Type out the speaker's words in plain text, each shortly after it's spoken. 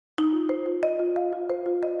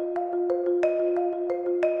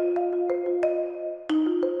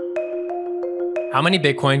How many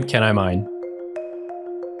Bitcoin can I mine?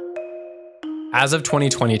 As of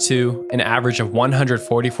 2022, an average of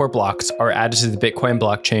 144 blocks are added to the Bitcoin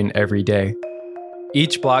blockchain every day.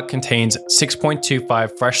 Each block contains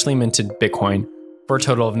 6.25 freshly minted Bitcoin for a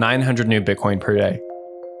total of 900 new Bitcoin per day.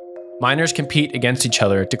 Miners compete against each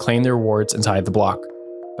other to claim the rewards inside the block.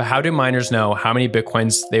 But how do miners know how many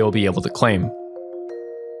Bitcoins they will be able to claim?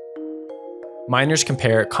 Miners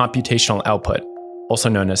compare computational output, also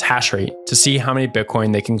known as hash rate, to see how many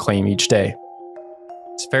Bitcoin they can claim each day.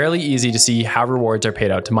 It's fairly easy to see how rewards are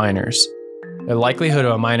paid out to miners. The likelihood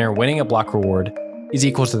of a miner winning a block reward is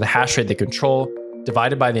equal to the hash rate they control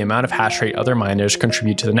divided by the amount of hash rate other miners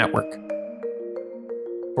contribute to the network.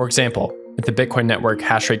 For example, if the Bitcoin network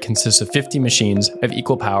hash rate consists of 50 machines of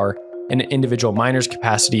equal power and an individual miner's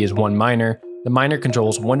capacity is one miner, the miner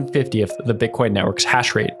controls 1/50th of the Bitcoin network's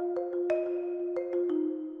hash rate.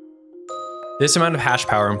 This amount of hash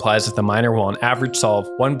power implies that the miner will on average solve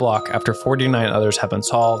one block after 49 others have been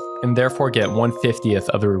solved, and therefore get 1/50th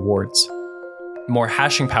of the rewards. The more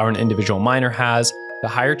hashing power an individual miner has, the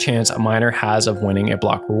higher chance a miner has of winning a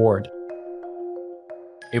block reward.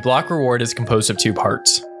 A block reward is composed of two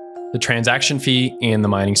parts: the transaction fee and the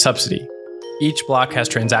mining subsidy. Each block has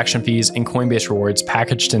transaction fees and Coinbase rewards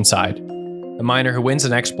packaged inside. The miner who wins the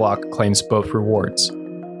next block claims both rewards.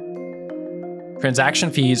 Transaction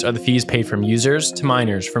fees are the fees paid from users to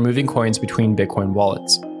miners for moving coins between Bitcoin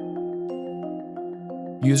wallets.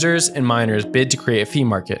 Users and miners bid to create a fee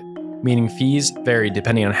market, meaning fees vary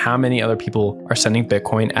depending on how many other people are sending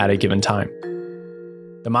Bitcoin at a given time.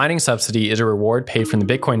 The mining subsidy is a reward paid from the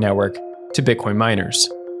Bitcoin network to Bitcoin miners.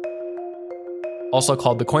 Also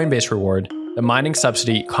called the Coinbase reward, the mining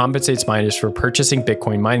subsidy compensates miners for purchasing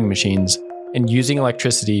Bitcoin mining machines and using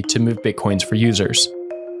electricity to move Bitcoins for users.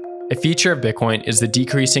 A feature of Bitcoin is the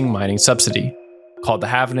decreasing mining subsidy. Called the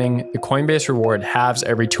halvening, the Coinbase reward halves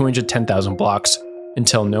every 210,000 blocks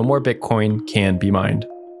until no more Bitcoin can be mined.